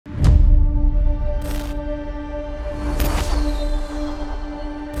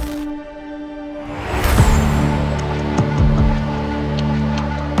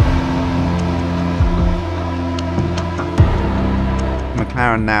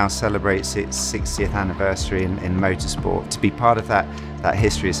McLaren now celebrates its 60th anniversary in motorsport. To be part of that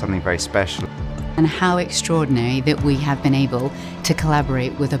history is something very special. And how extraordinary that we have been able to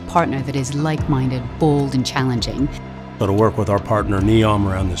collaborate with a partner that is like-minded, bold and challenging. So to work with our partner NEOM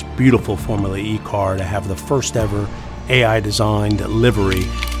around this beautiful Formula E car, to have the first ever AI-designed livery.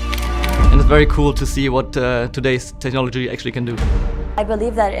 And it's very cool to see what today's technology actually can do. I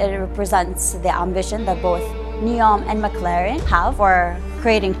believe that it represents the ambition that both NEOM and McLaren have for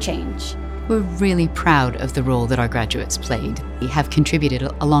creating change. We're really proud of the role that our graduates played. We have contributed,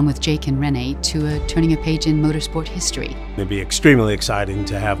 along with Jake and Rene, to turning a page in motorsport history. It'd be extremely exciting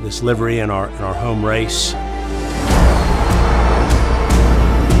to have this livery in our home race.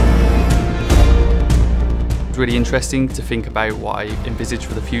 It's really interesting to think about what I envisage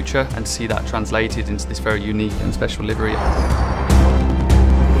for the future and see that translated into this very unique and special livery.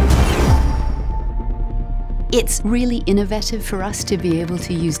 It's really innovative for us to be able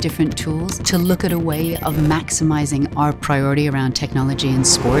to use different tools to look at a way of maximizing our priority around technology and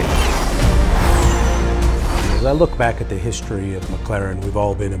sport. As I look back at the history of McLaren, we've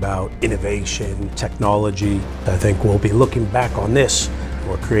all been about innovation, technology. I think we'll be looking back on this.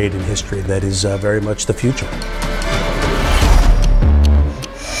 We're creating history that is very much the future.